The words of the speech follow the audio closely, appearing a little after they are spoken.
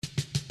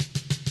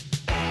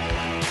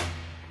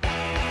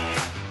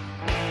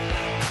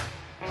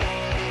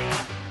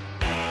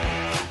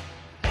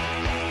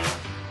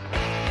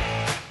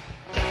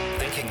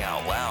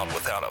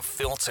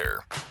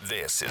filter.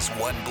 This is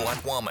One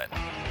Blunt Woman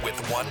with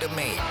Wanda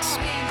Means.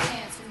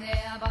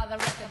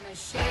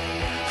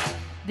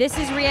 This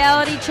is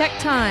reality check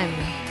time.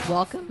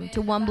 Welcome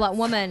to One Blunt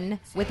Woman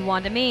with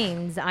Wanda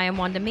Means. I am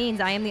Wanda Means.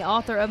 I am the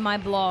author of my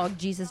blog,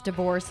 Jesus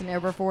Divorce and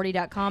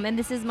Over40.com, and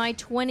this is my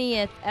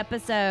 20th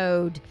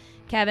episode.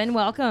 Kevin,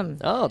 welcome.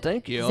 Oh,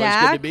 thank you.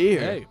 Zach, Always good to be here.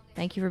 Hey.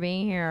 Thank you for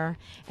being here.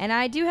 And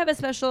I do have a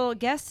special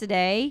guest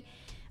today.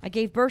 I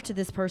gave birth to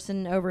this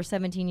person over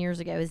 17 years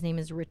ago. His name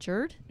is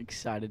Richard.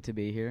 Excited to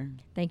be here.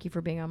 Thank you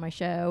for being on my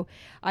show.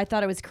 I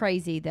thought it was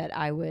crazy that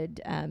I would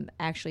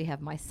actually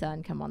have my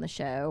son come on the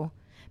show.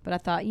 But I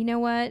thought, you know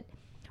what?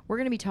 We're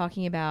going to be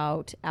talking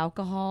about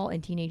alcohol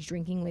and teenage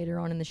drinking later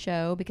on in the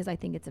show because I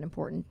think it's an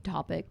important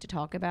topic to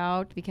talk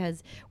about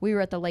because we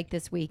were at the lake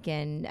this week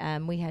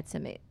and we had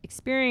some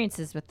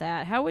experiences with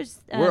that. How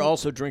was... We're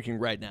also drinking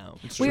right now.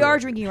 We are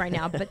drinking right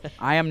now, but...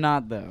 I am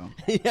not, though.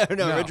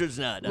 No, Richard's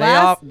not.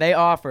 They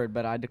offered,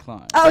 but I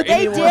declined. Oh,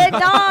 they did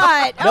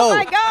not! No, Oh,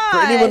 my God! For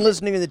anyone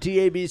listening in the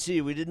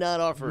TABC, we did not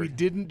offer. We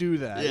didn't do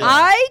that. Yeah.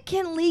 I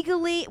can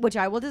legally, which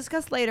I will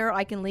discuss later,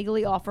 I can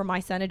legally offer my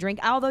son a drink,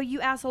 although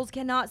you assholes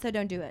cannot, so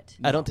don't do it.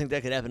 I don't think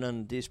that could happen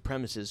on these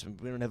premises.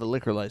 We don't have a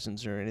liquor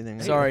license or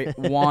anything. Sorry,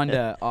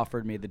 Wanda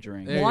offered me the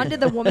drink. Wanda,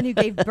 the woman who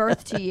gave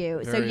birth to you.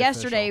 So Very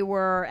yesterday official.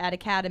 we're at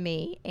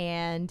Academy,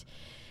 and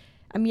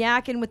I'm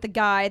yakking with the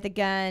guy at the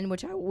gun,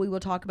 which we will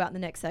talk about in the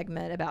next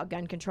segment about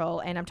gun control.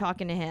 And I'm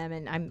talking to him,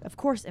 and I'm, of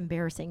course,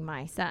 embarrassing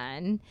my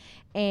son.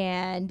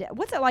 And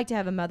what's it like to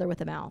have a mother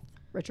with a mouth,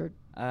 Richard?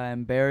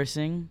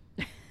 Embarrassing.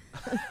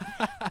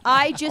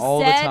 I just All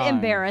the said time.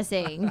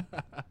 embarrassing.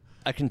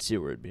 I can see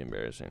where it'd be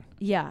embarrassing.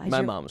 Yeah.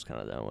 My mom was kind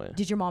of that way.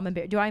 Did your mom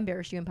do I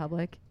embarrass you in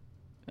public?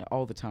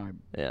 All the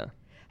time. Yeah.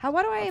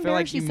 Why do I I feel embarrass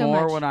like you you so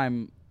more much?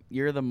 when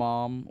you're the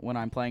mom when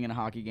I'm playing in a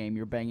hockey game.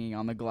 You're banging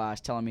on the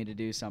glass, telling me to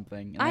do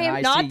something. And I then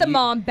am not see the you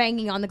mom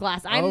banging on the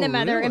glass. I'm Oh, the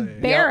mother really?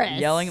 embarrassed.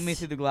 yelling at me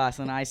through the glass,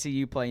 and I see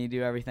you play, and you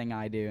do everything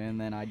I do, and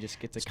then I just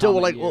get to Still,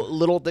 comment like you.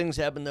 little things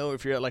happen though.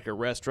 If you're at like a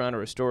restaurant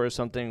or a store or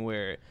something,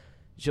 where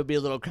she'll be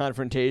a little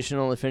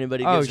confrontational if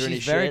anybody Oh, gives her any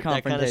she's very shit,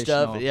 that kind of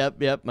stuff. confrontational.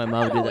 Yep. My I'm mom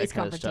not would do always that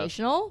kind of stuff.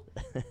 confrontational.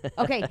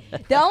 Okay,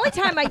 the only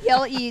time I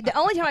yell at you,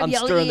 I'm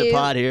yell stirring at you the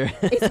pot here.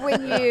 is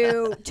when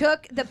you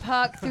took the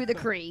puck through the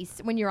crease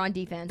when you're on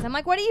defense. I'm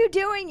like, "What are you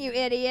doing, you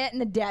idiot?" And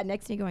the dad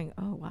next to me going,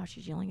 "Oh wow,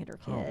 she's yelling at her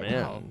kid." Oh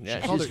man,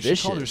 yeah, She called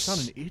she's her vicious. son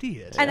an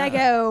idiot. And I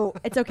go,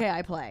 "It's okay,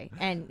 I play."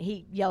 And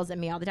he yells at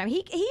me all the time.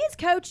 He has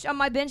coached on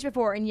my bench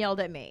before and yelled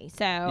at me.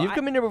 So You've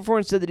come in here before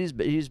and said that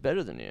he's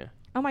better than you.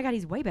 oh my God,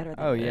 he's way better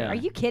than Oh, me. yeah. Are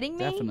you kidding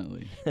me?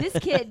 Definitely. This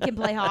kid can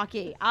play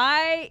hockey.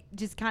 I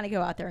just kind of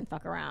go out there and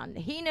fuck around.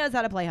 He knows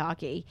how to play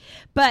hockey.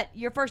 But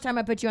your first time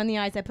I put you on the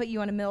ice, I put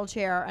you on a middle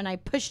chair, and I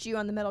pushed you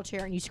on the middle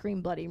chair, and you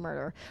screamed bloody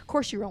murder. Of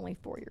course, you were only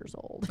 4 years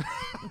old.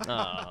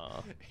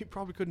 Oh. He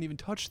probably couldn't even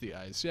touch the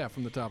ice. Yeah,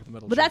 from the top of the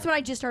middle. But that's chair. when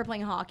I just started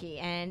playing hockey,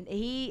 and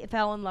he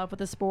fell in love with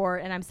the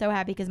sport, and I'm so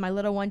happy because my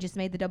little one just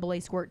made the AA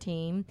squirt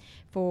team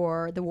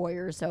for the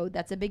Warriors, so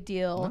that's a big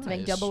deal to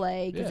make Nice.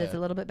 AA because it's a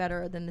Yeah. little bit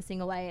better than the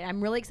single A, and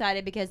I'm really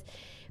excited because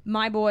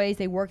my boys,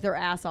 they work their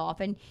ass off,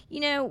 and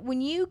you know,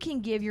 when you can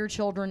give your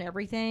children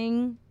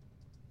everything,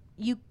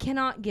 you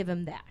cannot give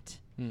them that.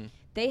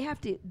 They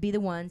have to be the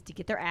ones to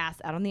get their ass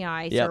out on the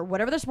ice Yep. or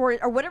whatever their sport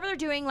or whatever they're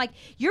doing. Like,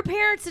 your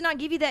parents did not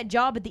give you that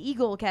job at the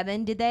Eagle,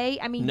 Kevin, did they?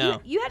 I mean,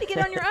 No. you had to get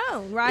it on your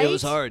own, right? It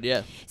was hard,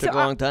 yeah. Took So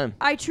a long time.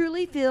 I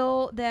truly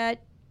feel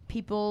that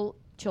people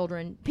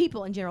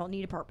in general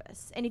need a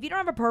purpose. And if you don't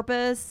have a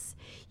purpose,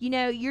 you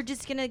know, you're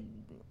just going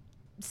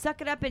to suck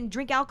it up and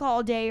drink alcohol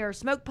all day or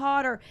smoke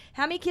pot. Or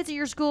how many kids at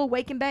your school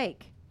wake and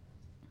bake?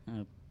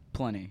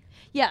 Plenty.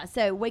 Yeah,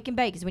 so wake and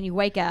bake is when you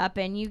wake up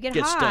and you get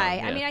Get high. stoned, I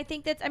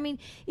yeah. mean,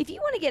 if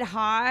you want to get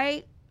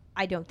high,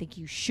 I don't think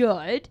you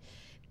should.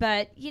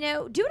 But, you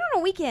know, do it on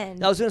a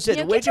weekend. I was going to say, You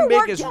the know, wake get your and bake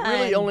work is done.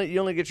 really you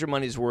only get your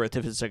money's worth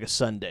if it's like a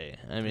Sunday.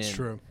 I mean, It's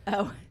true.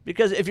 Oh,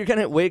 Because if you're going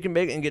to wake and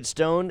bake and get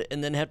stoned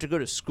and then have to go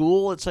to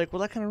school, it's like,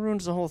 well, that kind of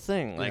ruins the whole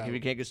thing. Like, Yeah. if you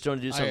can't get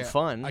stoned to do something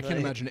fun. I can't like-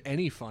 imagine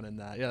any fun in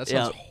that. Yeah, that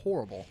Yeah. sounds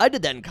horrible. I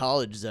did that in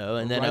college, though,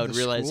 and then Ride I would the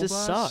realize school this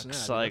bus?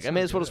 sucks. Yeah, Like, that's I may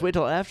not as well just good. wait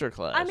till after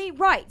class. I mean,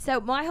 right.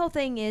 So my whole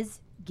thing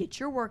is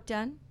get your work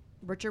done.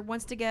 Richard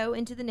wants to go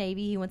into the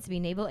Navy. He wants to be a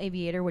naval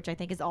aviator, which I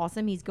think is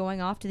awesome. He's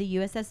going off to the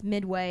USS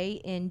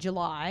Midway in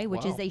July,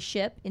 which is Wow. a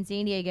ship in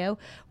San Diego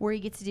where he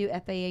gets to do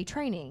FAA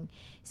training.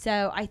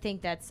 So I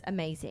think that's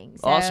amazing.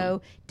 So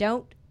Awesome.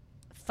 don't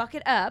fuck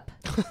it up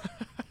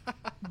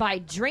by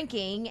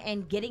drinking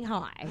and getting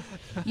high.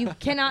 You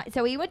cannot.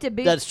 So he went to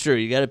boot. That's true.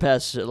 You got to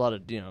pass a lot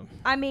of,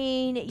 I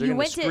mean, they're you going to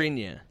went screen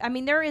to. you. I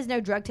mean, there is no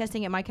drug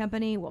testing at my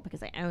company. Well,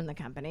 because I own the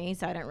company,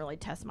 so I don't really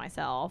test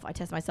myself. I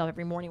test myself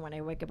every morning when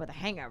I wake up with a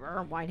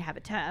hangover. Why have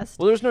a test?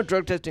 Well, there's no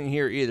drug testing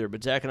here either,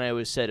 but Zach and I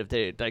always said if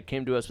they like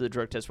came to us with a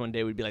drug test one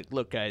day, we'd be like,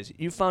 look, guys,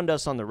 you found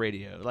us on the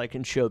radio, like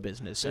in show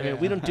business. I mean,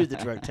 we don't do the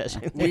drug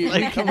testing. We,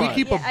 Like, come we on.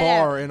 keep Yeah, a I know.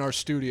 bar in our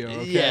studio.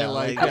 Okay, Yeah,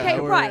 like, like- Okay,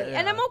 we're- right, yeah.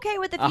 and I'm okay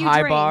with a A few high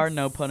drinks. bar,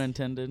 no pun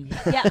intended.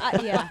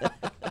 Yeah.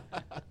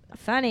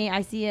 Funny,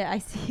 I see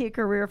a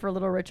career for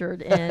Little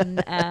Richard in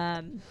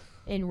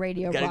in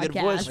radio Got a good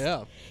broadcast. voice.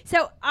 Yeah.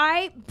 So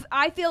I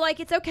feel like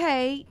it's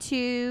okay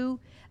to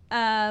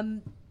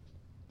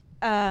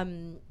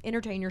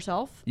entertain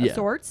yourself of Yeah.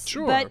 sorts.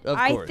 Sure, But of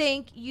I course.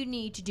 think you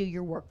need to do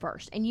your work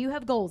first. And you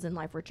have goals in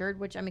life, Richard,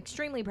 which I'm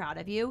extremely proud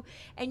of you.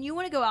 And you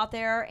want to go out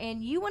there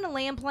and you want to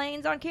land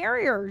planes on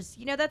carriers.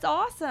 You know, that's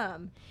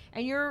awesome.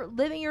 And you're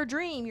living your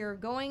dream. You're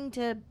going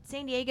to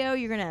San Diego.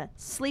 You're going to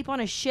sleep on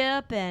a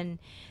ship, and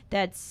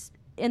that's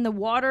in the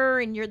water,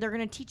 and they're going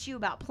to teach you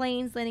about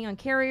planes landing on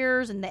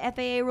carriers and the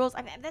FAA rules.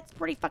 I mean, that's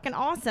pretty fucking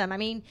awesome. I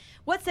mean,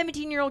 what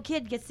 17-year-old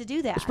kid gets to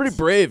do that? It's pretty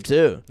brave,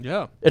 too.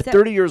 Yeah. At So-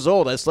 30 years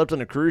old, I slept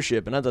on a cruise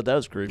ship, and I thought that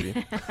was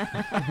creepy.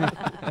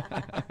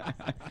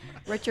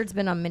 Richard's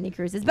been on many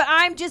cruises, but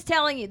I'm just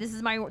telling you, this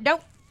is my.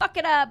 Don't fuck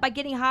it up by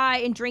getting high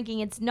and drinking.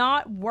 It's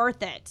not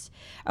worth it.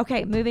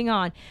 Okay, moving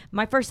on.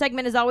 My first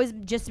segment is always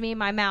just me and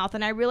my mouth,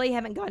 and I really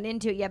haven't gotten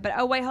into it yet. But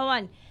oh wait, hold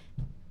on,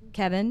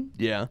 Kevin.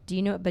 Yeah. Do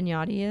you know what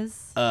bignati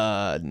is?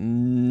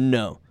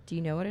 No. Do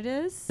you know what it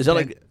is? Is that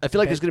like, I feel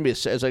like it's going to be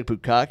it's like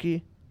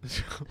bukkake.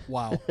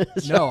 Wow.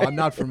 No, I'm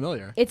not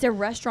familiar. It's a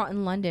restaurant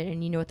in London,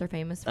 and you know what they're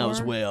famous for? I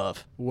was way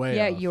off. Way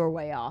Yeah, off. you were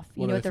way off.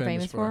 You What know are what they they're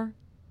famous famous for? for?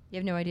 You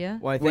have no idea?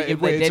 Well, I think Wait, if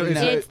they wait, so didn't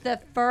is have- it- It's the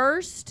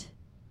first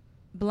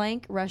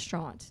blank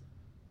restaurant.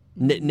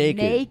 Naked.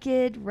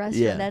 Naked restaurant.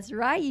 Yeah. That's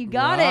right. You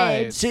got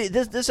Right. it. See,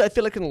 this I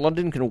feel like in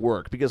London can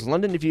work because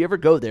London, if you ever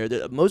go there,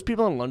 most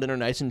people in London are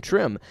nice and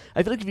trim.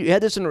 I feel like if you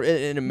had this in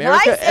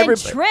America, Nice and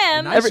everybody.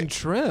 trim. Nice and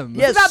trim.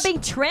 Yes. It's about being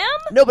trim?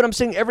 No, but I'm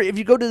saying if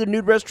you go to the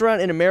nude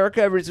restaurant in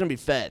America, everybody's gonna be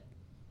fat.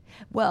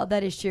 Well,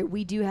 that is true.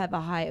 We do have a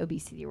high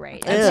obesity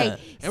rate. Yeah. Okay,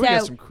 And we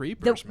got some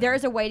creepers, man. there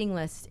is a waiting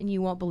list, and you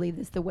won't believe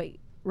this.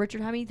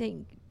 Richard, how many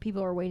think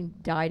people are waiting to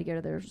die to go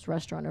to this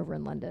restaurant over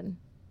in London?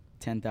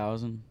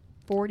 10,000.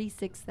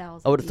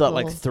 46,000. I would have thought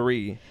like people.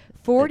 3.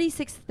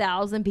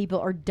 46,000 people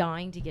are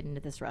dying to get into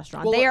this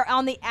restaurant. Well, they are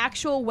on the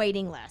actual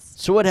waiting list.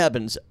 So what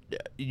happens?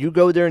 You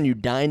go there and you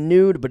dine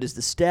nude, but is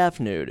the staff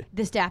nude?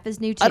 The staff is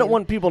new too. I don't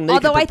want people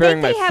naked Although I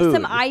preparing think they my have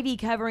some food. ivy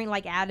covering,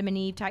 like Adam and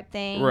Eve type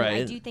thing. I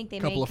Right. do think they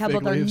Couple may of cover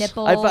fig their leaves.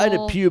 nipples. If I had a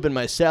pube in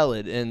my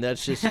salad, and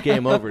that's just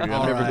game over, dude. I'm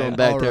All never right, going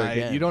back all there right.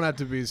 again. You don't have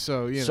to be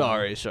so,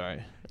 Sorry.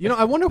 You know,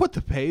 I wonder what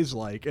the pay's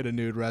like at a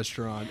nude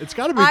restaurant. It's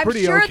got to be I'm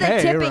pretty sure okay,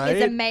 the tipping right?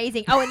 is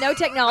amazing. Oh, and no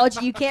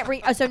technology. You can't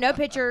read. So no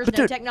pictures, But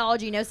no dude-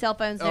 technology, no cell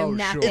phones, no Oh,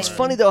 nothing. sure. It's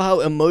funny though how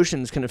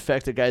emotions can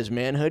affect a guy's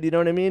manhood. You know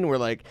what I mean? Where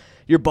like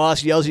your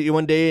boss yells at you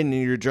one day and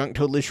your drunk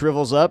totally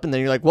shrivels up, and then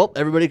you're like, "Well,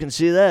 everybody can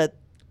see that."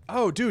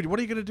 Oh, dude, what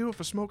are you gonna do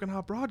if a smoking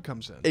hot broad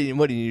comes in? And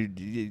what do you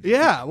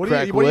Yeah, what do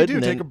crack you wood do?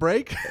 and Take then- a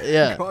break?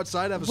 Yeah. Go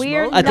outside, have a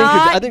We're smoke. I think you're-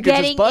 not I think you're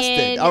just getting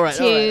busted. All right,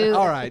 all right. into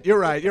All right, you're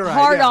right. Yeah.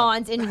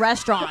 hard-ons in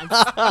restaurants.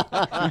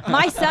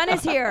 My son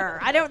is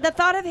here. The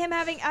thought of him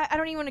having, I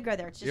don't even want to go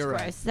there. It's just You're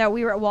gross. right. So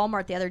we were at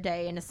Walmart the other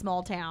day in a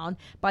small town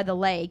by the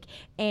lake,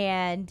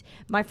 and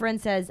my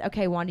friend says,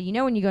 "Okay, Wanda, you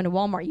know when you go into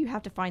Walmart, you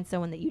have to find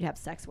someone that you'd have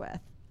sex with."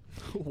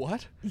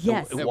 What?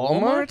 Yes. At At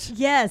Walmart?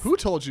 Yes. Who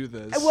told you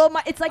this? Well,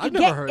 it's like I've a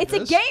never game. heard It's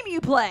this. a game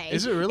you play.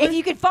 Is it really? If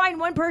you could find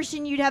one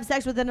person you'd have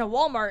sex with in a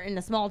Walmart in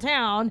a small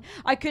town,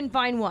 I couldn't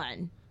find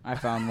one. I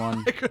found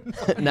one.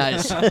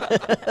 Nice. Those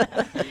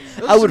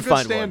I are would good find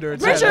one.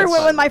 standards. Richard that's went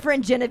fine. with my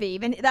friend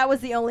Genevieve, and that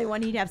was the only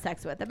one he'd have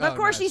sex with. But of Oh,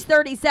 course, nice. she's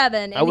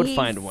 37, and I would he's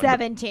find one. but-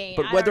 17.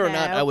 But I whether or don't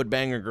not know. I would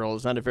bang a girl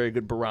is not a very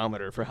good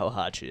barometer for how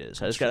hot she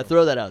is. I just got to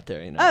throw that out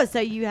there, you know. Oh, so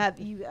you have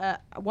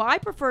well, I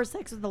prefer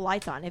sex with the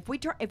lights on.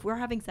 If we're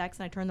having sex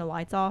and I turn the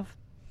lights off,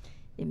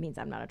 it means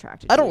I'm not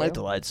attracted to I don't you. like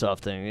the lights off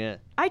thing. Yeah.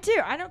 I do.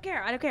 I don't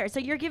care. So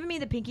you're giving me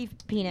the pinky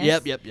penis.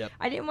 Yep.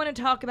 I didn't want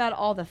to talk about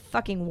all the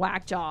fucking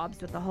whack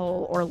jobs with the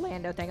whole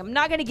Orlando thing. I'm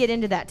not going to get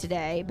into that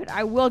today, but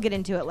I will get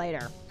into it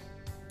later.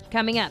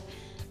 Coming up,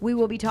 we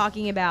will be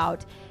talking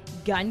about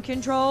gun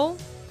control,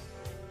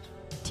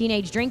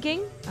 teenage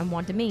drinking, and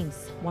what it means.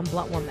 One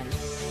blunt woman.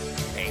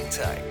 Hang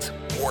tight.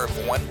 More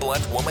of One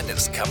Blunt Woman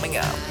is coming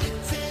up.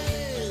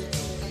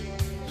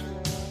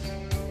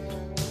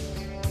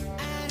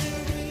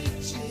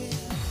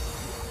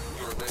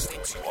 You're listening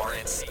to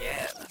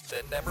RNCN,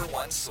 the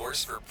 #1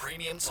 source for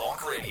premium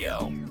talk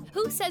radio.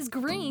 Who says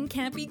green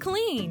can't be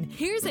clean?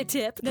 Here's a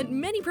tip that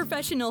many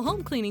professional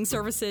home cleaning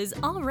services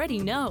already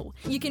know.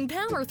 You can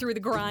power through the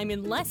grime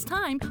in less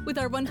time with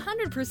our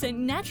 100%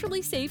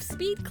 naturally safe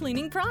speed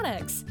cleaning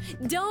products.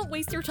 Don't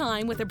waste your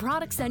time with the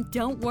products that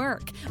don't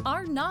work.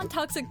 Our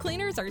non-toxic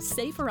cleaners are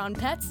safer on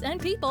pets and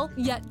people,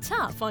 yet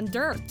tough on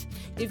dirt.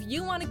 If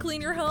you want to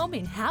clean your home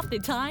in half the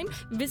time,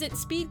 visit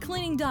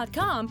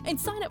speedcleaning.com and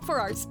sign up for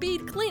our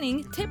speed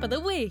cleaning tip of the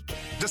week.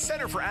 The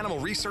Center for Animal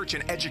Research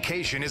and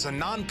Education is a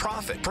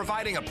nonprofit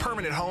providing a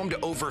permanent home to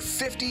over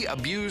 50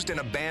 abused and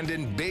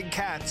abandoned big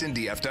cats in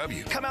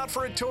DFW. Come out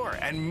for a tour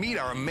and meet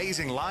our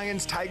amazing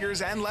lions,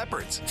 tigers, and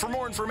leopards. For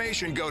more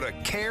information, go to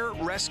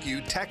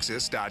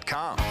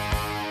carerescuetexas.com.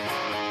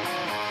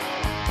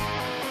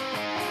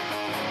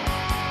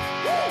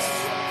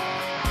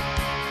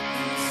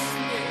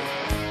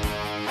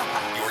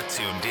 You're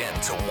tuned in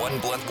to One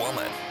Blunt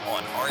Woman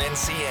on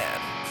RNCN.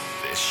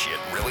 This shit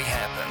really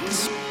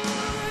happens.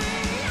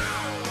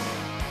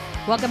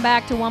 Welcome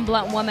back to One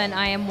Blunt Woman.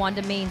 I am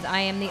Wanda Means. I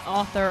am the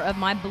author of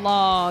my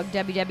blog,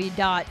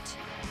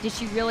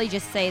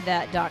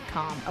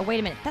 www.didshreallyjustsaythat.com. Oh, wait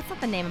a minute. That's not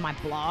the name of my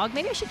blog.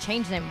 Maybe I should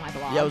change the name of my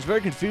blog. Yeah, I was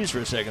very confused for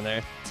a second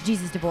there. It's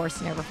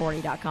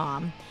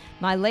JesusDivorcedAndOver40.com.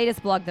 My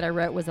latest blog that I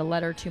wrote was a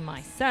letter to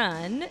my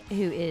son,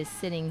 who is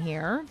sitting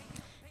here.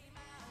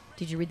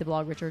 Did you read the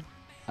blog, Richard?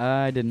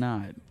 I did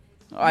not.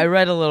 I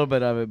read a little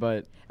bit of it,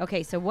 but...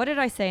 Okay, so what did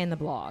I say in the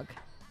blog?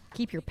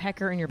 Keep your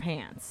pecker in your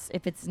pants.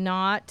 If it's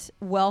not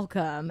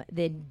welcome,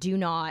 then do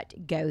not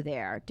go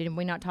there. Didn't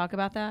we not talk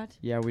about that?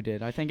 Yeah, we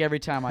did. I think every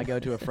time I go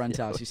to a friend's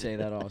house, you say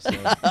that also.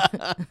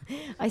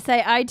 I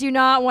say, I do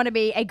not want to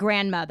be a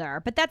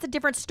grandmother. But that's a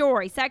different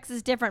story. Sex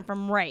is different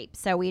from rape.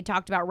 So we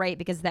talked about rape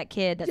because that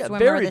kid, that swimmer,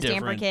 very the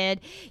Stanford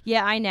kid.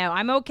 Yeah, I know.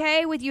 I'm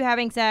okay with you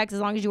having sex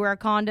as long as you wear a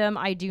condom.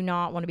 I do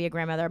not want to be a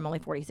grandmother. I'm only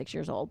 46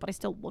 years old, but I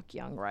still look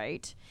young,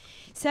 right?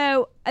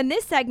 So in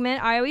this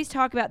segment, I always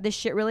talk about this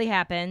shit really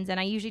happens, and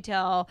I usually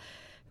tell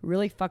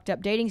really fucked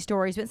up dating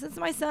stories. But since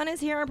my son is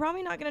here, I'm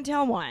probably not going to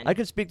tell one. I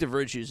could speak the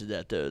virtues of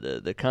that, though.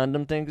 The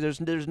condom thing.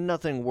 There's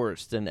nothing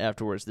worse than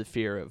afterwards the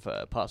fear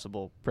of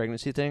possible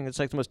pregnancy thing. It's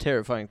like the most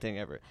terrifying thing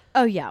ever.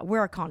 Oh yeah,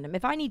 wear a condom.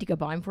 If I need to go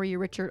buy them for you,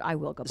 Richard, I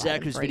will go buy Zach,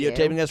 them who's for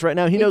videotaping us right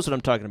now, he knows what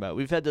I'm talking about.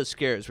 We've had those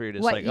scares where you're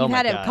just what, like, oh my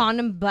my God. You've God. had a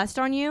condom bust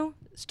on you?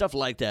 Stuff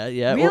like that,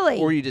 yeah. Really?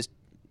 Or you just,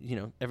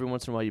 every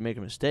once in a while you make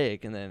a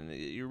mistake, and then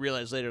you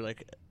realize later,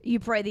 like... You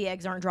pray the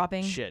eggs aren't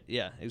dropping? Shit,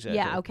 yeah, exactly.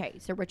 Yeah, okay.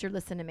 So, Richard,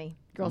 listen to me.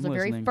 Girls I'm are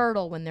very listening.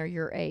 fertile when they're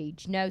your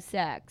age. No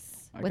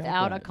sex I got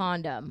without a that.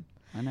 condom.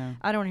 I know.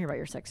 I don't want to hear about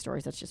your sex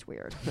stories. That's just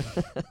weird.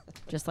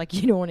 Just like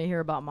you don't want to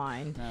hear about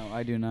mine. No,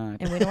 I do not.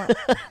 And we don't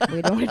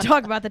want to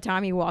talk about the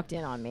time you walked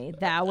in on me.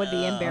 That would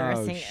be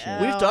embarrassing.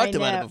 shit. We've talked I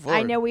about it know. before.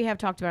 I know we have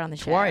talked about it on the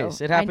show.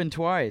 Twice. It happened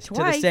twice. To the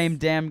Twice? same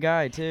damn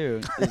guy, too.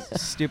 This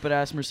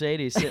stupid-ass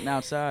Mercedes sitting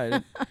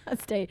outside.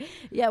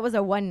 Yeah, it was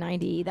a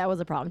 190. That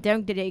was a problem.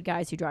 Don't date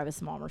guys who drive a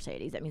small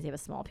Mercedes. That means they have a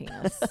small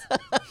penis.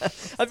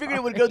 I figured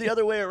it would go the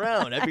other way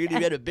around. I figured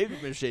you had a big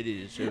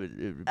Mercedes.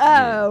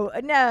 Oh,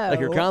 no. Like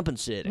you're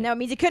compensating. No, it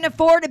means you couldn't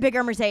afford a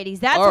bigger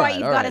Mercedes. That's All why right,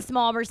 you've all got a right.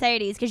 small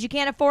Mercedes, because you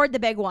can't afford the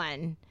big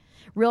one.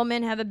 Real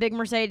men have a big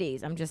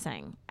Mercedes. I'm just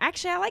saying.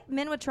 Actually, I like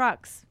men with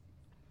trucks.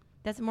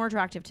 That's more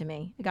attractive to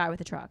me, a guy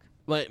with a truck.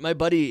 My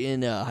buddy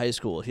in high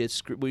school,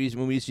 when we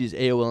used to use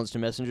AOL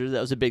Instant Messenger,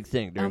 that was a big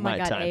thing during Oh my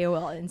God, time.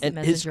 AOL Instant and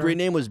Messenger. his screen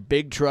name was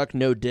Big Truck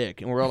No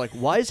Dick, and we're all like,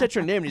 "Why is that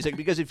your name?" And he's like,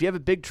 "Because if you have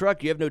a big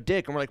truck, you have no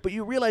dick." And we're like, "But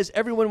you realize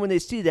everyone when they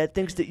see that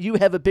thinks that you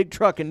have a big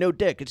truck and no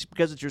dick. It's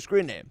because it's your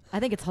screen name."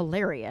 I think it's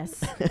hilarious.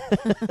 So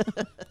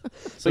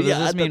But yeah,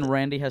 does I this mean thought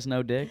Randy has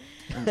no dick?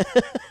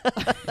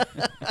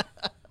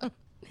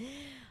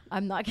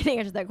 I'm not going to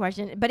answer that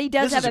question, but he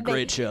does This have is a a big.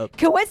 great show.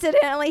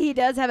 Coincidentally, he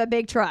does have a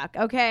big truck.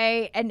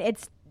 Okay, and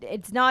it's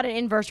not an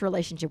inverse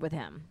relationship with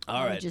him.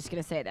 All I'm right. just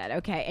going to say that.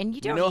 Okay, and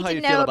you don't You know need how to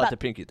you know feel about the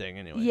pinky thing,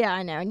 anyway. Yeah,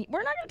 I know. And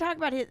we're not going to talk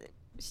about his.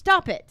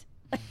 Stop it.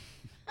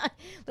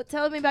 But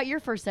tell me about your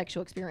first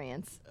sexual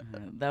experience.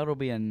 That'll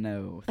be a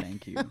no,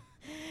 thank you.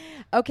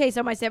 Okay,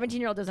 so my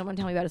 17-year-old doesn't want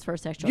to tell me about his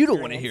first sexual You experience.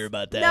 don't want to hear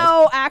about that.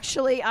 No,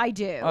 actually, I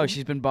do. Oh,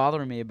 she's been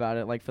bothering me about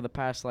it for the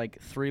past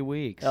 3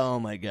 weeks. Oh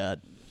my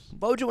God.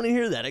 Why would you want to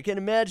hear that? I can't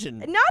imagine.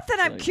 Not that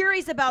I'm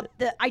curious about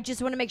I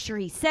just want to make sure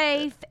he's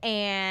safe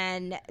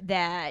and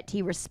that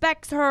he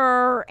respects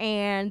her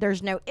and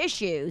there's no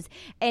issues.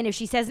 And if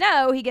she says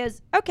no, he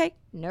goes, okay,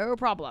 no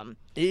problem.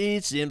 He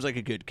seems like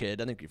a good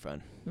kid. I think you're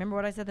fine. Remember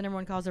what I said the number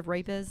one cause of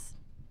rape is?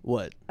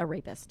 What? A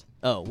rapist.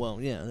 Oh, well,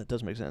 yeah, that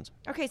does make sense.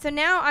 Okay, so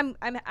now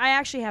I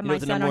actually have You know my what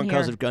the son number on one here.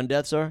 cause of gun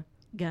deaths are?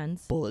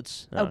 Guns.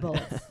 Bullets. Oh,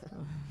 bullets.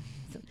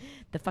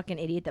 The fucking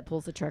idiot that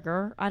pulls the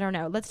trigger. I don't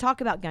know. Let's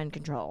talk about gun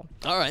control.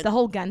 All right. The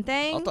whole gun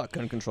thing. I'll talk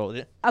gun control with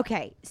you.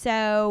 Okay,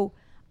 so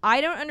I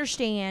don't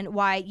understand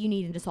why you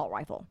need an assault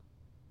rifle.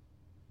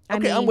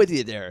 Okay, I'm with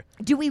you there.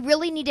 Do we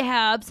really need to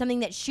have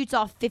something that shoots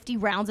off 50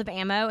 rounds of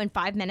ammo in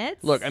 5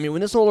 minutes? Look, I mean,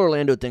 when this whole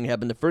Orlando thing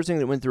happened, the first thing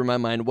that went through my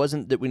mind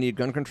wasn't that we need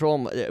gun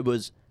control. It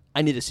was,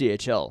 I need a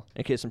CHL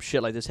in case some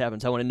shit like this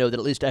happens. I want to know that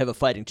at least I have a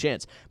fighting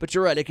chance. But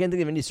you're right. I can't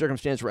think of any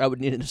circumstance where I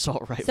would need an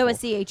assault rifle. So a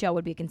CHL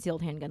would be a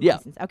concealed handgun Yeah.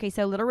 license. Okay,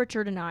 so little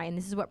Richard and I, and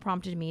this is what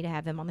prompted me to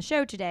have him on the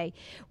show today,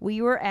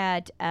 we were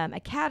at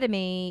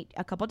Academy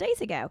a couple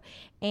days ago,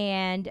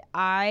 and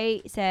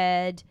I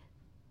said,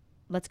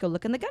 let's go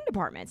look in the gun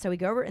department. So we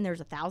go over, and there's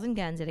 1,000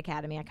 guns at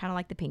Academy. I kind of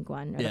like the pink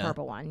one or the Yeah.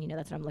 purple one. You know,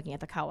 that's what I'm looking at,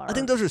 the color. I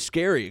think those are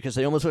scary because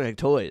they almost look like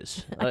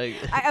toys. Like,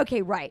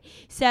 Okay, right.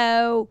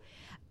 So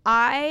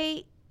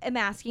I am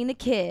asking the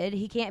kid,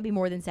 he can't be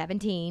more than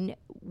 17,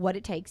 what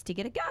it takes to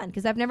get a gun,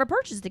 because I've never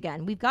purchased a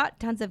gun. We've got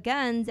tons of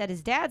guns at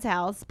his dad's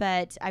house,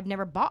 but I've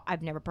never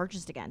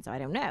purchased a gun, so I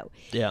don't know.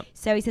 yeah.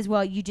 So he says,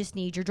 well, you just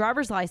need your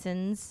driver's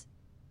license.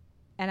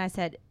 And I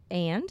said,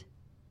 and?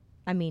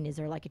 I mean, is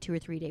there like a 2 or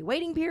 3 day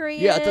waiting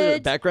period? Yeah, I thought it was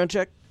a background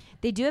check.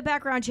 They do a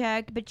background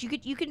check, but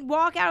you can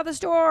walk out of the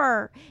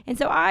store. And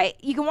so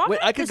you can walk Wait,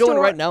 out I of the could go store.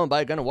 in right now and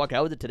buy a gun and walk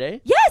out with it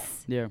today?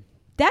 Yes! Yeah.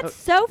 That's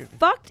so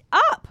fucked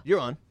up. You're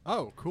on.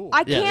 Oh, cool.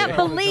 I Yeah, can't yeah.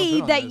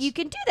 believe that you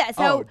can do that.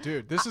 So, Oh,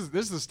 dude, this is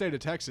the state of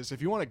Texas.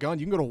 If you want a gun,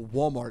 you can go to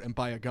Walmart and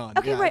buy a gun.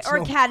 okay, Yeah, right, it's or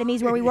no-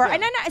 academies where we were. Yeah.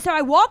 And so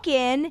I walk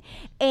in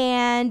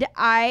and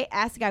I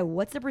ask the guy,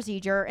 "What's the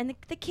procedure?" And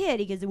the kid,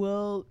 he goes,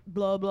 "Well,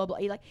 blah blah blah."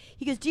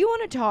 He goes, "Do you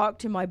want to talk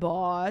to my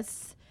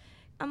boss?"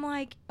 I'm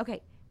like,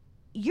 "Okay,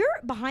 you're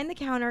behind the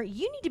counter.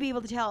 You need to be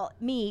able to tell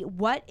me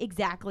what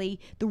exactly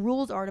the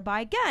rules are to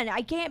buy a gun.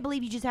 I can't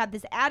believe you just have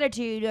this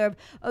attitude of,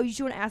 oh, you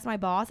just want to ask my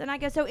boss." And I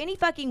go, so any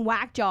fucking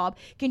whack job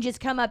can just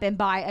come up and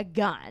buy a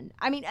gun.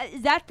 I mean,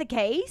 is that the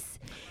case?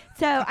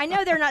 So I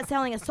know they're not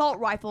selling assault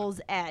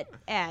rifles at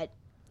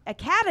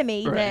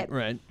Academy, but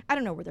Right. I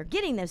don't know where they're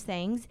getting those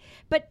things.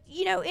 But,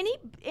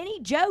 any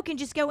Joe can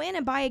just go in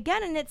and buy a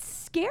gun, and it's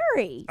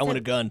scary. I want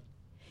a gun.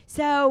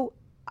 So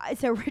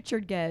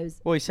Richard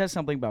goes, Well, he says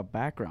something about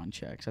background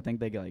checks. I think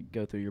they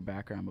go through your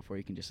background before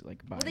you can just buy.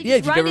 well, they Yeah, just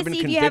if you've run ever to been see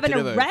if you have an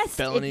convicted of a arrest,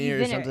 felony if you've or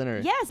been something, or-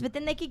 yes, but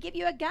then they could give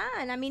you a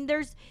gun. I mean,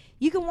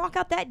 you can walk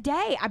out that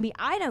day. I mean,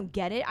 I don't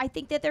get it. I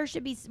think that there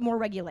should be more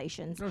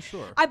regulations. Oh,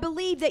 sure. I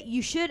believe that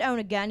you should own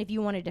a gun if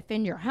you want to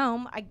defend your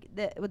home.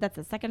 That's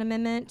the Second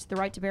Amendment, the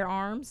right to bear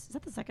arms. Is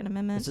that the Second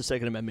Amendment? It's the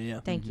Second Amendment, yeah.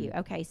 Thank you.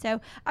 Okay, so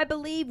I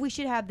believe we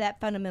should have that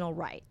fundamental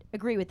right.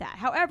 Agree with that.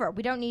 However,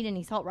 we don't need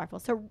any assault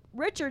rifles. So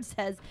Richard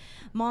says,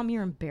 "Mom,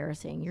 you're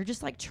embarrassing. You're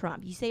just like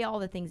Trump. You say all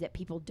the things that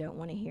people don't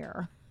want to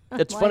hear."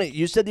 It's Like- funny.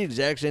 You said the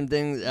exact same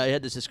thing. I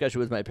had this discussion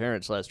with my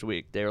parents last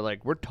week. They were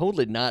like, we're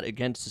totally not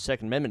against the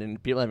Second Amendment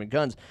and people having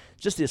guns.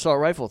 It's just the assault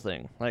rifle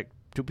thing. Like,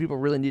 do people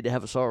really need to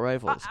have assault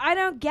rifles? I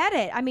don't get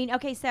it. I mean,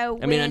 okay, so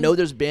I mean, I know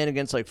there's a ban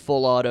against like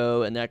full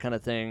auto and that kind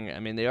of thing.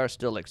 I mean, they are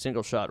still like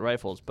single shot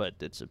rifles, but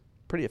it's a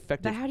pretty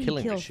effective but how do you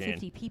killing kill machine.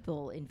 50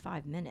 people in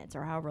 5 minutes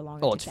or however long?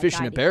 Oh, it it's takes that fish in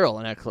guy a to- barrel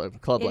in that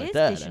club It like is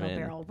that. fish I in a mean,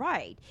 barrel,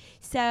 right?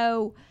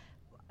 So.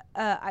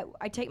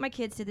 I take my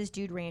kids to this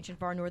dude ranch in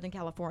far northern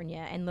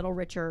California, and little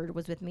Richard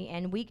was with me,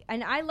 and we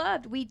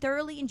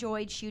thoroughly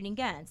enjoyed shooting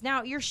guns.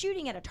 Now you're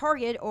shooting at a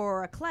target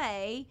or a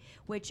clay,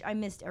 which I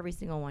missed every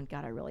single one.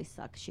 God, I really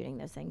suck shooting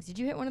those things. Did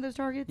you hit one of those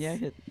targets? Yeah, I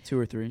hit 2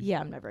 or 3.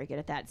 Yeah, I'm not very good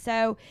at that.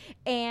 So,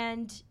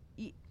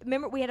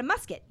 remember we had a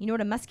musket. You know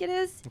what a musket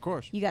is? Of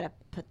course. You got to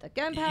put the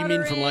gunpowder. you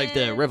mean from like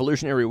the in.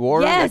 Revolutionary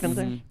War? Yes, That kind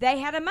of thing? they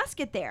had a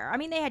musket there. I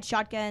mean, they had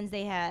shotguns,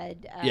 they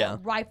had Yeah.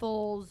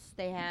 rifles,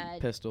 they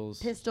had Pistols.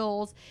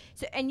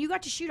 So, and you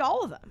got to shoot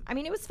all of them. I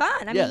mean, it was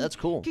fun. I Yeah, mean, that's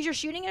cool. because you're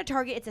shooting at a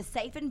target. It's a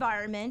safe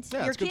environment. Yeah,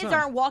 Your it's a good kids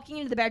time. aren't walking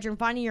into the bedroom,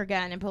 finding your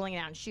gun, and pulling it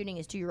out and shooting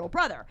his 2-year-old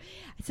brother.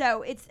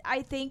 So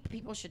I think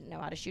people should know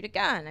how to shoot a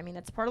gun. I mean,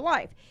 that's part of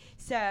life.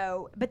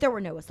 So, but there were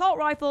no assault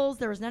rifles.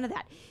 There was none of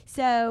that.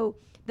 So.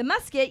 The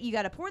musket, you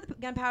got to pour the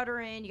gunpowder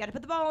in, you got to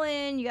put the ball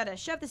in, you got to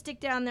shove the stick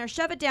down there,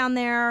 shove it down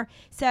there.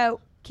 So,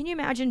 can you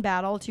imagine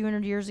battle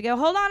 200 years ago?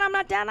 Hold on, I'm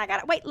not done. I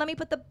got it. Wait, let me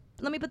put the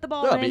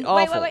ball That'd in. be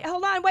Wait, awful.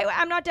 hold on. Wait,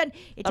 I'm not done.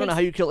 I don't know how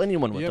you kill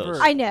anyone with You those.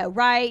 ever- I know,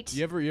 right?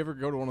 You ever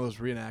go to one of those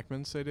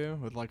reenactments they do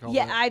with like all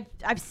Yeah, that?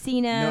 I've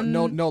seen him.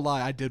 No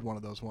lie, I did one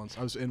of those once.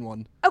 I was in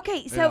one.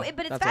 Okay, so Yeah,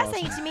 but it's that's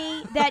fascinating to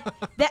me that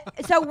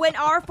so when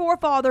our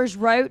forefathers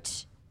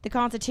wrote the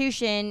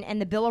Constitution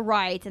and the Bill of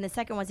Rights, and the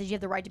second one says you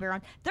have the right to bear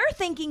arms, they're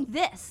thinking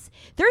this.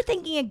 They're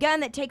thinking a gun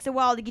that takes a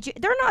while to get you.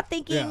 They're not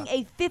thinking Yeah.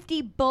 a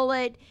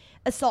 50-bullet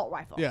assault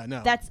rifle. Yeah,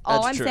 no. That's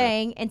all That's I'm true.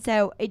 saying. And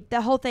so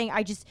the whole thing,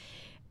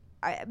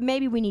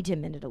 maybe we need to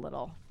amend it a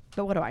little.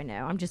 But what do I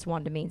know? I'm just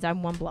one means.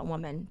 I'm one blunt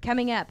woman.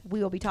 Coming up,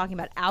 we will be talking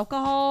about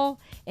alcohol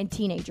and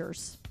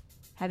teenagers,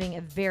 having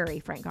a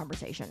very frank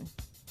conversation.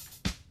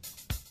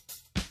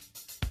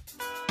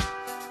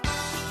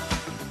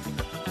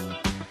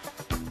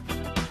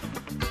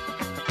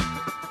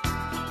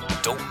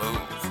 Don't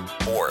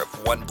move. More of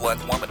One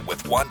Blunt Woman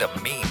with Wanda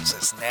Means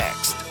is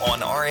next on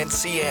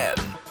RNCN.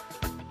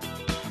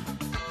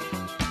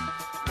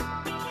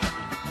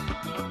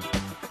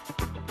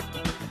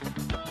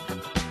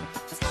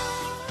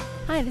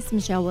 Hi, this is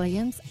Michelle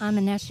Williams. I'm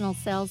a national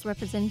sales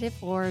representative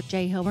for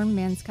J. Hilburn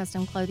Men's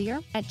Custom Clothier.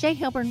 At J.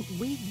 Hilburn,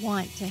 we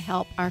want to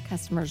help our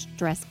customers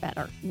dress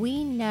better.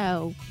 We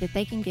know that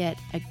they can get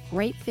a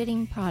great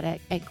fitting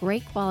product at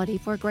great quality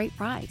for a great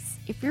price.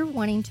 If you're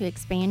wanting to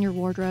expand your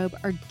wardrobe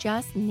or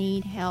just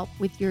need help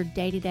with your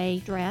day-to-day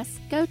dress,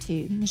 go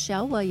to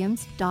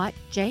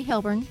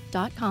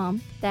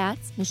michellewilliams.jhilburn.com.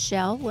 That's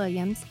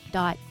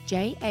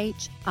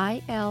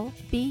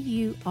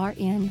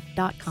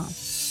michellewilliams.jhilburn.com.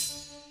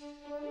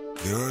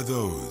 There are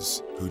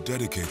those who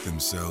dedicate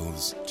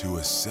themselves to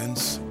a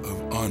sense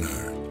of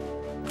honor,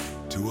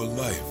 to a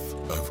life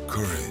of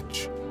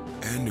courage,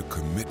 and a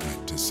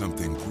commitment to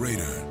something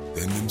greater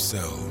than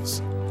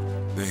themselves.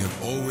 They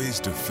have always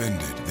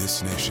defended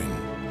this nation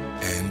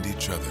and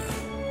each other.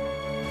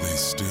 They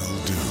still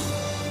do.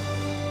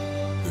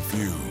 The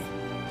few,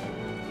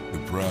 the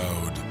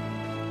proud,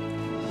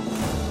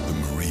 the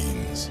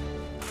Marines.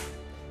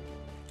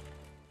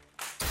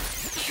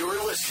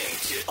 You're listening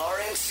to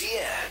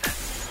RNCN,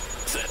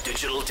 the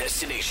digital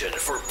destination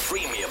for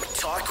premium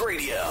talk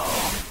radio.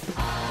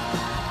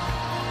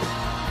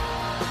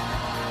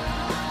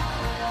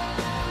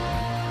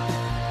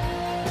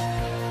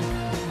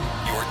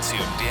 You're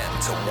tuned in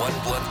to One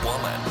Blunt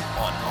Woman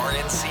on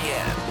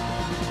RNCN.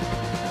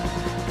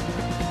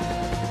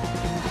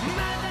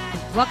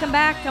 Welcome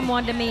back. I'm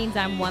Wanda Means.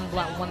 I'm One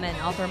Blunt Woman,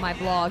 author of my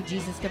blog,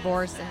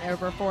 JesusDivorce and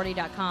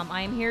Over40.com.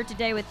 I am here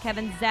today with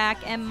Kevin, Zach,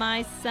 and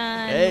my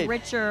son,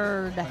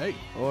 Richard. Hey.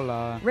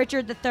 Hola.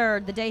 Richard the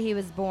Third. The day he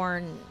was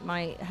born,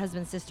 my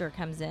husband's sister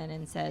comes in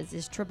and says,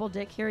 "Is Triple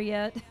Dick here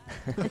yet?"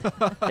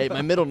 Hey,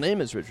 my middle name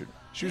is Richard.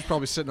 She was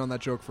probably sitting on that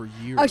joke for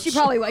years. Oh, she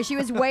probably was. She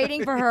was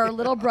waiting for her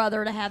little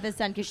brother to have his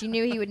son because she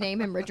knew he would name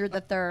him Richard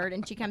the Third,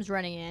 and she comes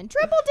running in,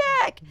 "Triple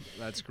Dick!"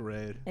 That's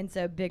great. And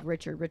so big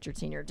Richard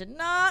Sr. did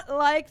not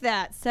like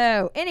that.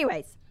 So,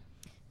 anyways,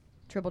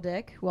 Triple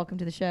Dick, welcome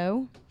to the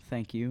show.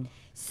 Thank you.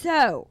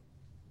 So,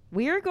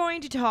 we're going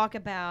to talk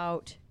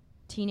about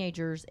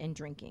teenagers and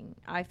drinking.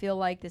 I feel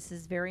like this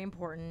is very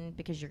important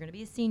because you're going to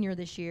be a senior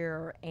this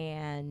year,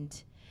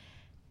 and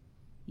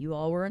you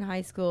all were in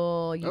high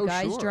school. You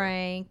guys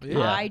drank.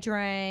 Yeah. I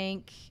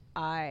drank.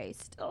 I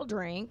still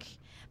drink.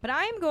 But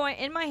I'm going,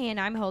 in my hand,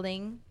 I'm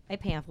holding a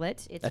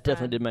pamphlet. It's I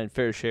definitely did my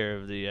fair share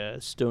of the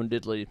Stone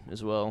Diddley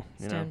as well.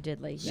 Stone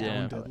Diddley.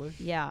 Yeah. Stone Diddley?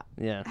 Yeah.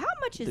 Yeah. How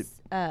much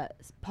is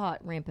pot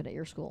rampant at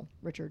your school,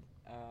 Richard?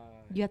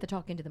 You have to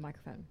talk into the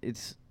microphone.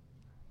 It's.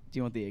 Do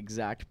you want the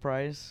exact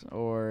price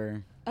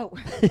or? Oh.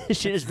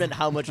 She just meant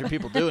how much are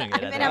people doing it.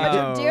 I meant how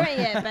much you're doing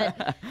it,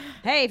 but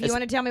hey, if you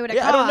want to tell me what it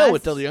costs. I don't know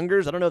with the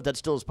youngers. I don't know if that's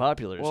still as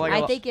popular. Well, so.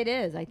 like I think it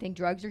is. I think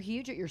drugs are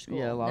huge at your school.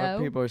 Yeah, a lot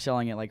of people are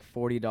selling it like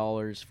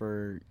 $40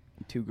 for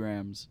 2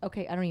 grams.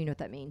 Okay, I don't even know what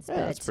that means. Yeah,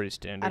 but that's pretty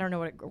standard. I don't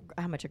know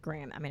how much a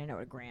gram. I mean, I know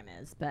what a gram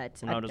is, but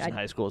When I was in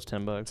high school, it's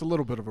 $10. It's a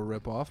little bit of a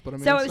ripoff, but I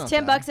mean, so it's it was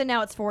not $10 bad. and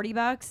now it's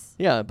 $40.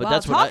 Yeah, but well,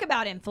 that's talk what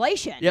about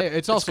inflation. Yep,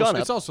 it's also gone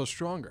up. it's also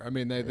stronger. I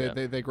mean,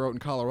 they grow it in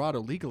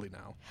Colorado legally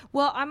now.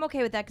 Well, I'm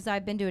okay with that because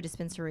I've been to a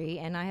dispensary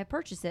and I have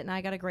purchased it and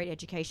I got a great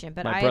education.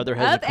 But My I'm brother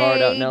has a of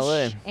card out in age,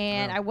 LA.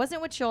 and I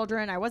wasn't with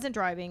children. I wasn't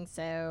driving,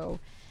 so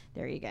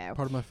there you go.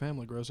 Part of my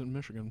family grows it in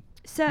Michigan.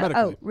 So,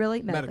 Medically. oh,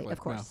 really? Medically, of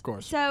course. yeah, of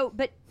course. So,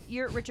 but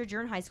Richard,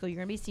 you're in high school. You're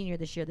going to be a senior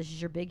this year. This is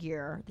your big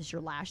year. This is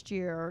your last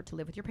year to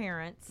live with your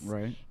parents.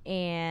 Right.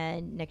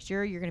 And next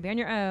year, you're going to be on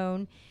your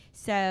own.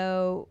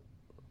 So,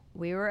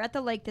 we were at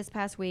the lake this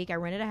past week. I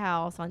rented a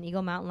house on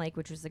Eagle Mountain Lake,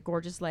 which was a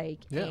gorgeous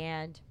lake. Yeah.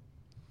 And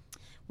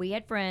we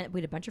had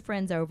a bunch of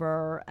friends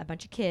over, a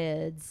bunch of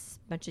kids,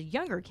 a bunch of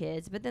younger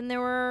kids, but then there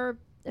were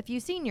a few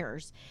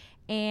seniors.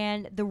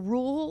 And the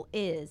rule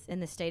is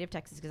in the state of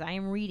Texas, because I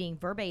am reading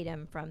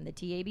verbatim from the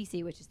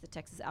TABC, which is the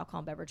Texas Alcohol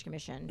and Beverage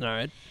Commission. All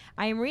right.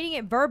 I am reading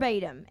it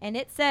verbatim, and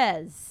it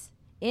says,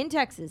 in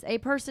Texas, a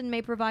person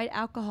may provide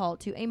alcohol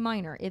to a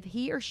minor if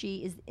he or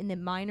she is the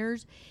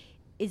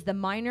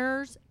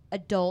minor's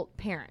adult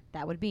parent.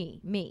 That would be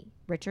me.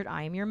 Richard,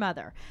 I am your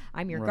mother.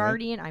 I'm your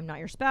guardian. I'm not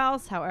your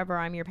spouse. However,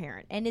 I'm your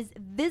parent. And is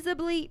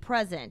visibly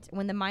present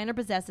when the minor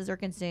possesses or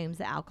consumes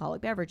the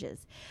alcoholic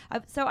beverages.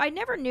 So I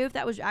never knew if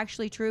that was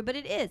actually true, but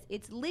it is.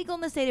 It's legal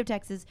in the state of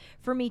Texas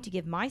for me to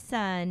give my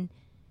son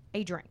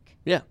a drink.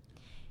 Yeah.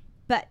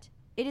 But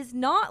it is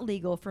not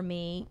legal for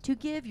me to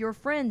give your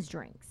friends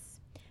drinks.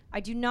 I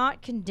do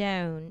not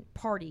condone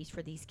parties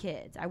for these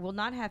kids. I will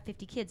not have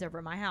 50 kids over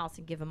at my house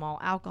and give them all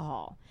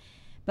alcohol.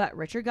 But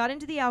Richard got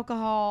into the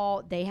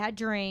alcohol. They had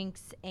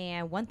drinks,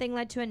 and one thing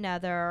led to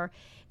another.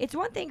 It's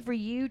one thing for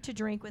you to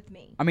drink with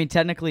me. I mean,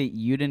 technically,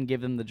 you didn't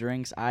give them the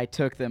drinks. I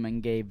took them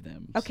and gave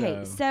them.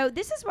 Okay, so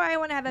this is why I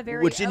want to have a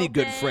very Which any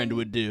good open- friend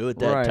would do at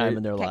that time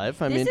in their Okay,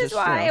 life. I this mean, is just,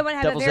 why I want to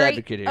have a devil's very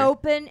advocate here.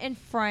 open and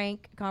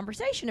frank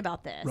conversation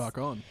about this. Rock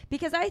on.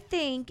 Because I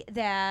think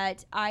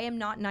that I am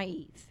not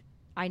naive.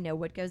 I know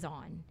what goes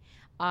on.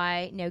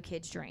 I know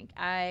kids drink.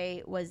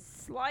 I was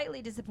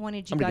slightly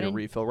disappointed you I'm got going to in. get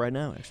a refill right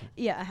now, actually.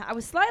 Yeah, I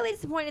was slightly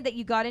disappointed that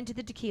you got into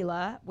the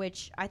tequila,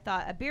 which I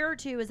thought a beer or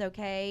two is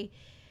okay.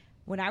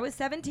 When I was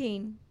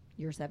 17,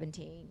 you're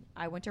 17,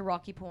 I went to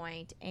Rocky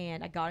Point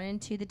and I got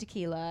into the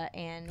tequila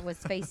and was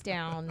face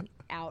down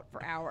out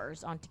for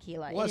hours on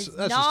tequila. Well, it is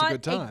that's not just a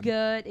good time.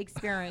 good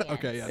experience.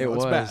 Okay, yeah, It no,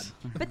 it's was.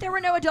 bad. But there were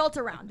no adults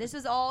around. This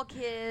was all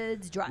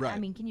kids. I Right.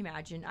 mean, can you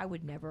imagine? I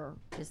would never,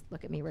 just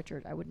look at me,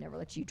 Richard. I would never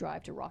let you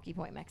drive to Rocky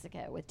Point,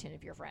 Mexico with 10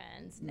 of your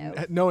friends. No.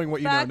 Knowing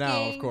what you know now,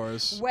 of fucking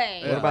course.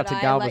 Way What about would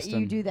to I let you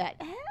Galveston? do that?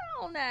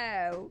 Hell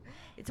no.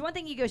 It's one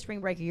thing you go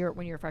spring break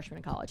when you're a freshman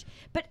in college.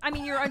 But, I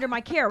mean, you're under my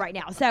care right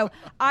now. So,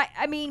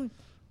 I mean,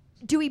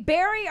 do we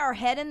bury our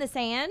head in the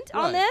sand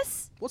on Right.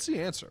 this? What's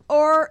the answer?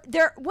 Or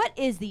what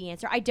is the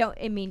answer? I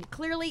mean,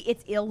 clearly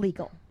it's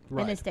illegal in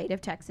the Right. state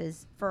of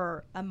Texas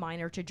for a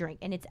minor to drink.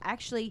 And it's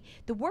actually,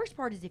 the worst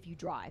part is if you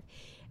drive.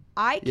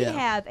 I can Yeah.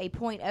 have a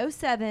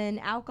 .07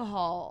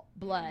 alcohol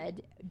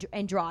blood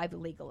and drive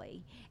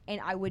legally.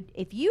 And I would,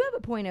 if you have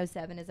a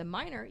 .07 as a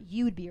minor,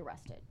 you would be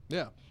arrested.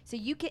 Yeah. So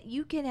you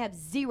can have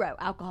 0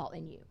 alcohol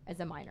in you as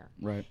a minor.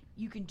 Right.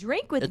 You can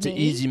drink with It's me. an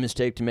easy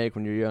mistake to make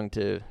when you're young,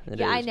 too. It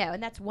Yeah, I is. know,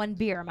 and that's one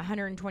beer. I'm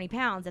 120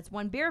 pounds. That's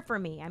one beer for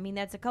me. I mean,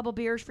 that's a couple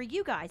beers for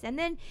you guys. And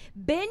then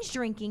binge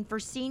drinking for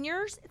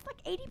seniors, it's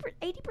like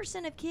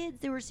 80% of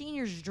kids who are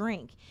seniors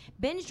drink.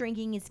 Binge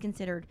drinking is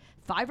considered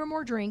 5 or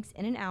more drinks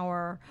in an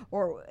hour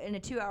or in a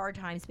 2-hour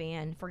time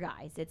span for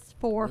guys. It's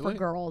 4 for Really?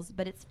 girls,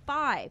 but it's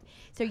 5.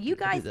 So you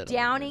guys that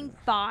downing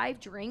 5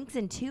 drinks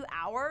in 2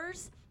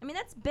 hours? I mean,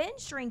 that's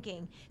binge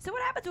drinking. So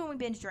what happens when we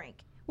binge drink?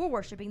 We're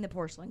worshiping the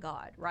porcelain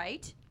god,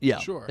 right? Yeah,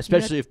 Sure.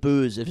 especially if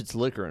it's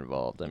liquor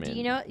involved. I mean, Do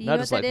you know not what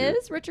just that like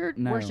is, Richard?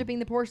 No. Worshiping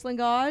the porcelain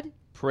god?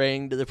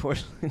 praying to the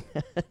porcelain.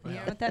 You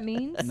know what that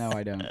means? No,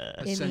 I don't. It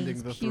Ascending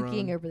means the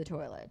puking throne. over the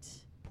toilet.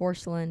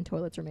 Porcelain.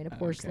 Toilets are made of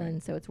porcelain,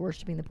 so it's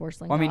worshiping the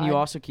porcelain Well, I mean, you god.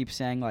 also keep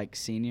saying like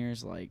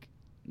seniors, like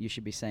you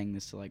should be saying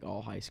this to like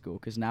all high school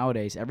because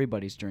nowadays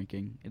everybody's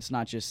drinking. It's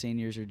not just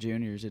seniors or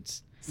juniors.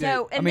 It's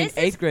So, I and mean, this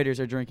 8th is graders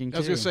are drinking too. I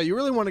was gonna say you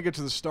really want to get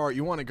to the start.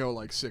 You want to go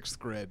like 6th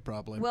grade,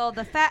 probably. well,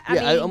 the fact.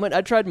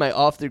 I tried my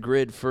off the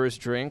grid first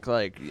drink,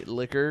 like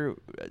liquor,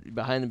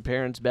 behind the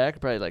parents' back,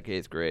 probably like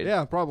 8th grade.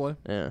 yeah, probably.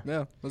 Yeah.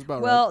 Yeah, that's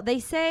about well, right. they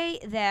say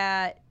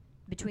that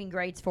between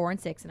grades 4 and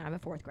 6, and I'm a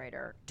 4th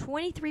grader,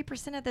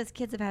 23% of those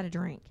kids have had a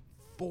drink.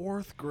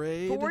 4th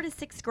grade. 4 to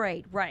 6th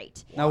grade,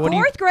 right? Now, what do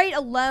you- 4th grade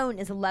alone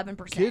is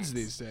 11%. Kids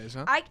these days,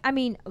 huh? I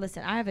mean,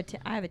 listen, I have a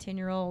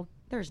 10-year-old.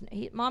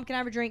 Mom, can I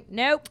have a drink?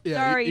 Nope.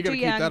 yeah, Sorry, you gotta too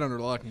keep young. that under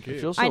lock and I key.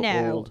 feel so I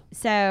know. old.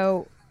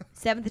 So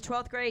 7th to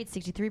 12th grade,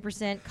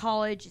 63%.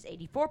 College is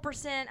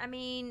 84%. I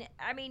mean,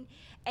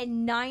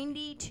 and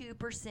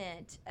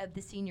 92% of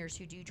the seniors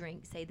who do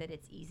drink say that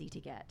it's easy to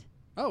get.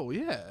 Oh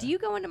yeah. Do you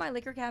go into my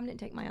liquor cabinet and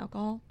take my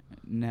alcohol?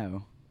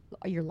 No.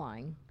 Oh, you're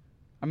lying.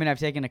 I mean, I've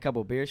taken a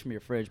couple beers from your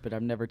fridge, but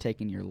I've never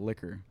taken your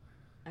liquor,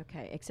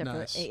 Okay, except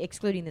Nice. for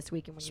excluding this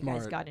weekend when you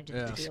guys Smart, got into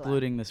yeah. the tequila.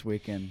 excluding this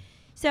weekend.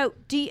 So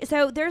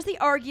so there's the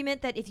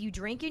argument that if you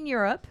drink in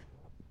Europe,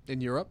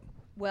 In Europe?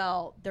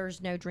 well,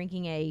 there's no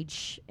drinking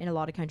age in a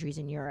lot of countries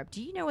in Europe.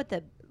 Do you know what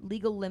the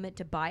legal limit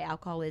to buy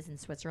alcohol is in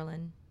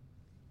Switzerland?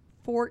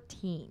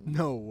 14.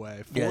 No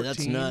way. 14? Yeah,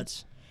 that's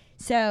nuts.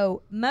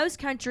 So most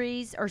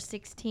countries are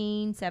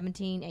 16,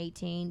 17,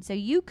 18. So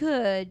you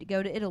could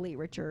go to Italy,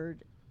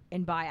 Richard,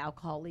 and buy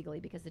alcohol legally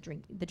because there's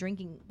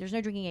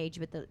no drinking age,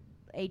 but the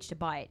age to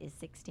buy it is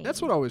 16.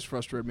 That's what always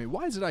frustrated me.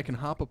 Why is it I can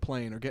hop a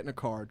plane or get in a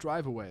car,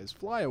 drive a ways,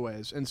 fly a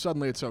ways, and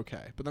suddenly it's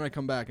okay, but then I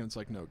come back and it's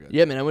like no good.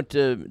 Yeah, man, I went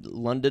to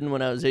London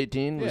when I was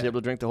 18, was Yeah. able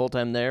to drink the whole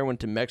time there.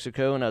 Went to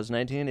Mexico when I was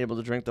 19, able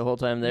to drink the whole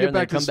time there. Get And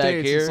then back to come the back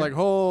States, here. it's like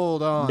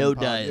hold on. No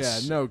pop.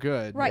 dice. Yeah, no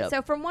good. Right. Yep.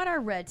 So from what I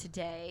read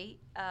today,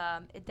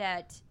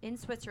 that in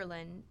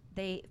Switzerland,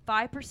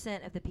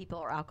 5% of the people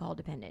are alcohol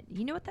dependent.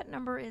 You know what that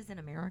number is in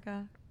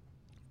America?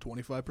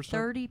 25%.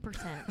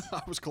 30%.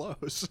 I was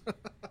close.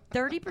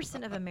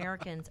 30% of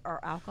Americans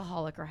are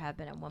alcoholic or have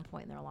been at one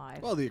point in their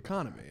life. Well, the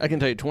economy. I can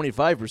tell you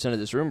 25% of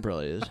this room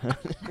probably is.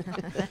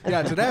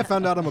 Yeah, today I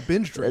found out I'm a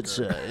binge drinker. That's,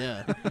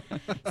 yeah.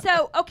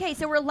 So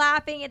we're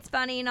laughing, it's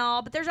funny and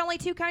all, but there's only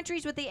 2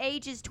 countries with the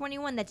ages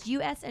 21. That's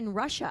U.S. and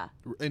Russia.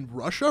 In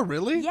Russia,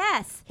 really?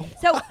 Yes.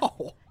 So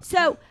Oh.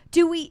 so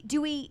do we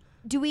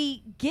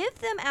give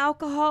them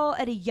alcohol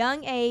at a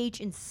young age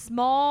in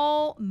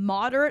small,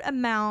 moderate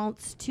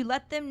amounts to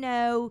let them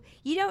know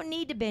you don't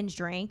need to binge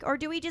drink, or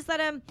do we just let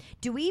them?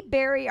 Do we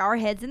bury our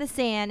heads in the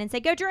sand and say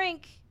go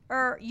drink,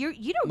 or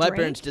you don't My drink?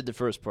 parents did the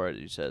first part,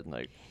 you said.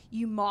 Like,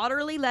 You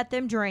moderately let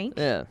them drink.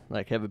 yeah,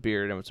 like have a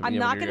beer. And I'm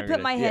not going to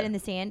put my head in the.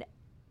 the sand.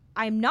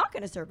 I'm not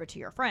going to serve it to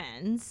your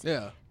friends.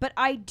 Yeah. But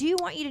I do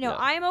want you to know Yeah.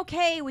 I am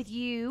okay with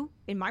you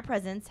in my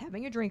presence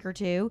having a drink or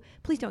two.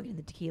 Please don't get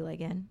into tequila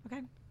again.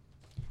 Okay.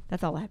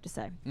 That's all I have to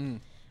say.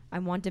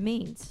 I'm Wanda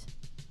Means.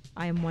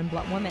 I am one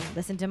blunt woman.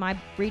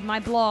 Read my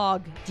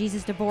blog,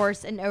 Jesus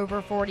Divorce and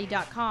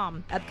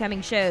Over40.com.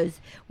 Upcoming shows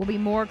will be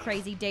more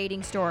crazy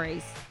dating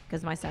stories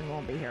because my son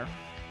won't be here.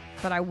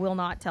 But I will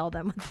not tell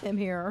them with him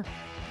here.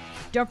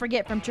 Don't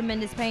forget, from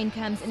tremendous pain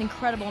comes an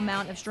incredible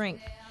amount of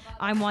strength.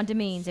 I'm Wanda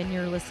Means, and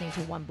you're listening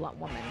to One Blunt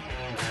Woman.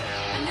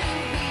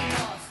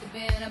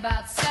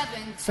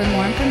 For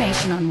more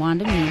information on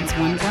Wanda Means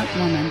One Blunt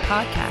Woman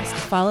podcast,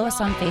 follow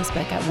us on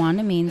Facebook at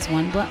Wanda Means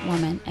One Blunt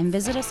Woman and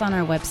visit us on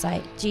our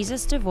website,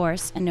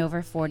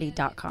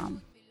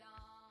 JesusDivorceAndOver40.com.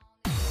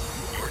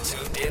 You're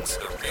tuned in to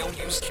the Real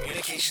News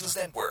Communications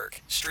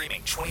Network,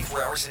 streaming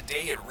 24 hours a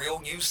day at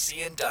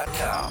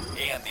RealNewsCN.com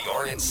and the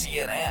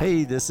RNCN app.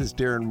 Hey, this is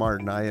Darren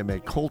Martin. I am a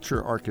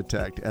culture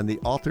architect and the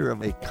author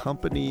of A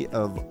Company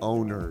of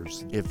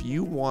Owners. If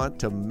you want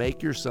to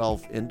make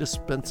yourself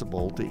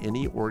indispensable to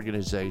any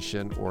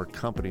organization or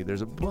company,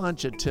 there's a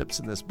bunch of tips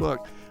in this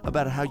book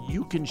about how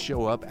you can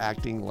show up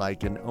acting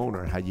like an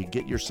owner, how you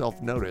get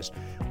yourself noticed.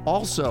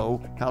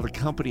 Also, how the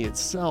company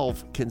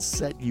itself can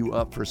set you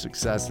up for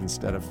success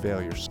instead of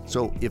failures.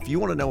 So if you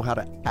want to know how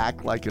to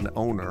act like an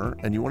owner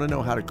and you want to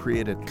know how to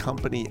create a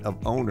company of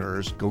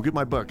owners, go get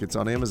my book. It's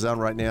on Amazon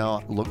right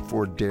now. Look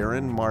for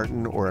Darren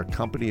Martin or A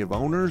Company of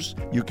Owners.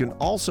 You can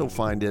also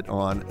find it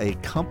on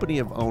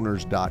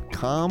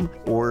acompanyofowners.com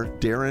or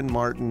Darren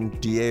Martin,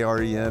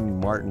 D-A-R-E-N,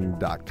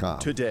 Martin.com.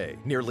 Today,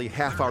 nearly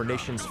half our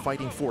nation's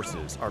fighting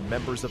forces are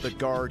members of the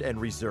Guard and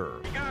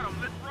Reserve.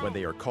 When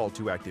they are called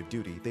to active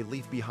duty, they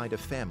leave behind a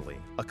family,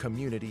 a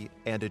community,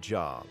 and a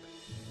job.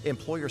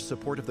 Employer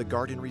support of the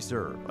Guard and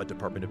Reserve, a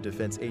Department of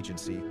Defense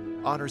agency,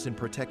 honors and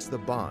protects the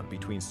bond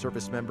between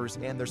service members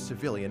and their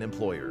civilian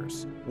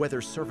employers. Whether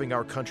serving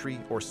our country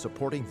or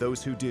supporting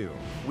those who do,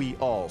 we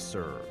all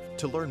serve.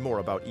 To learn more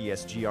about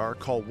ESGR,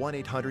 call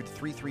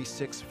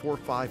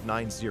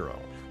 1-800-336-4590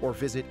 or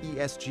visit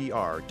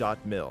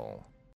esgr.mil.